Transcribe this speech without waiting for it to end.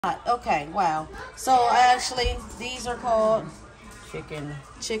Okay, wow. So actually, these are called chicken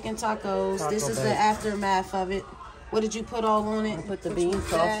tacos. This is the aftermath of it. What did you put all on it? I put the bean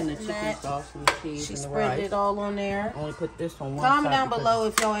sauce and the chicken sauce and the cheese she and the spread rice. it all on there. I only put this on one Comment side. down below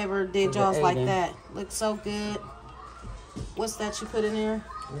if y'all ever did y'all's like Aiden. that. Looks so good. What's that you put in there?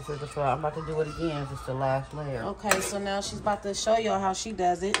 This is the fry. I'm about to do it again. This is the last layer. Okay, so now she's about to show y'all how she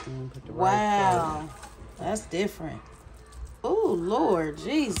does it. Put the Wow, that's different. Oh, Lord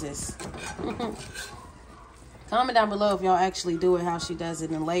Jesus. Comment down below if y'all actually do it how she does it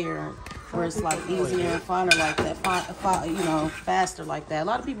in a layer where it's like easier and finer like that, you know, faster like that. A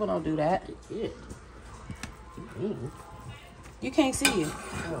lot of people don't do that. You can't see it.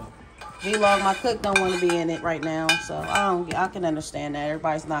 Vlog, my cook don't want to be in it right now, so I can understand that.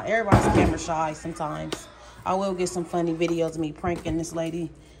 Everybody's camera shy sometimes. I will get some funny videos of me pranking this lady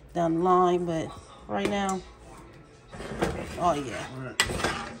down the line, but right now, oh yeah.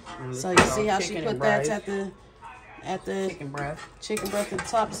 So you see how she put that at the chicken breast at the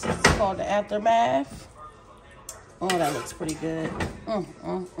top. This is called the aftermath. Oh, that looks pretty good.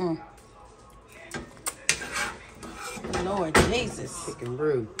 Lord Jesus. Chicken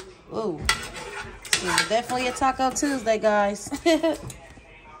brew. Ooh. It's definitely a Taco Tuesday, guys.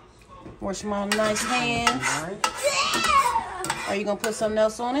 Wash my nice hands. Are you gonna put something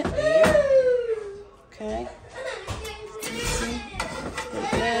else on it? Yeah. Okay.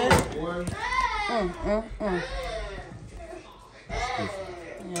 Good.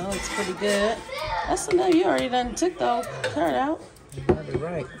 Yeah, looks pretty good. That's enough. You already done took the carrot out. That'll be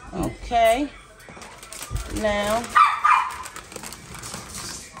right. Okay. Now,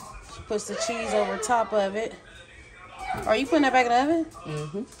 she puts the cheese over top of it. Are you putting that back in the oven?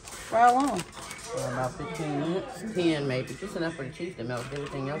 Mm-hmm. For how long? For about 15 minutes. 10 maybe. Just enough for the cheese to melt.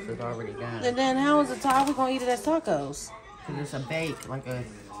 Everything else is already done. And then how is it? How are we gonna eat it as tacos? Because it's a bake, like a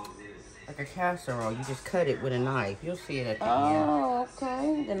casserole. You just cut it with a knife. You'll see it at the end. Oh,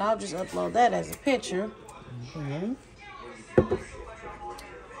 okay. Then I'll just upload that as a picture.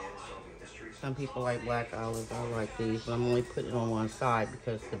 Some people like black olives. I like these, but I'm only putting it on one side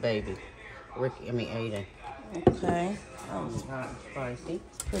because the baby, Aiden. Okay. It's hot and spicy.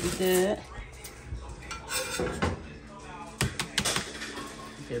 It's pretty good.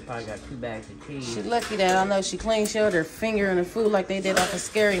 She probably got 2 bags of cheese. She's lucky that I know she clean showed her finger in the food like they did off a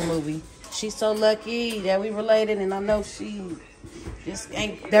scary movie. She's so lucky that we related, and I know she just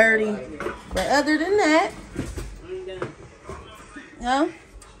ain't dirty. But other than that, huh?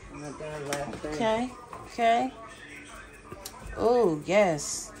 Okay, okay. Oh,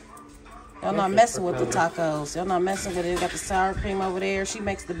 yes. Y'all not messing with the tacos. Y'all not messing with it. Got the sour cream over there. She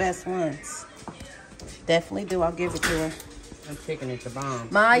makes the best ones. Definitely do. I'll give it to her. I'm chicken at the bomb.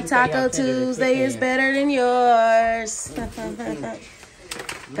 My Taco Tuesday is better than yours.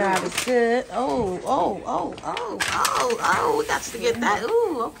 God is good. Oh, we got to get that.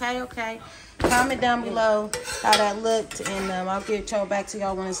 Ooh, okay. Comment down below how that looked, and I'll get y'all back to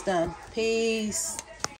y'all when it's done. Peace.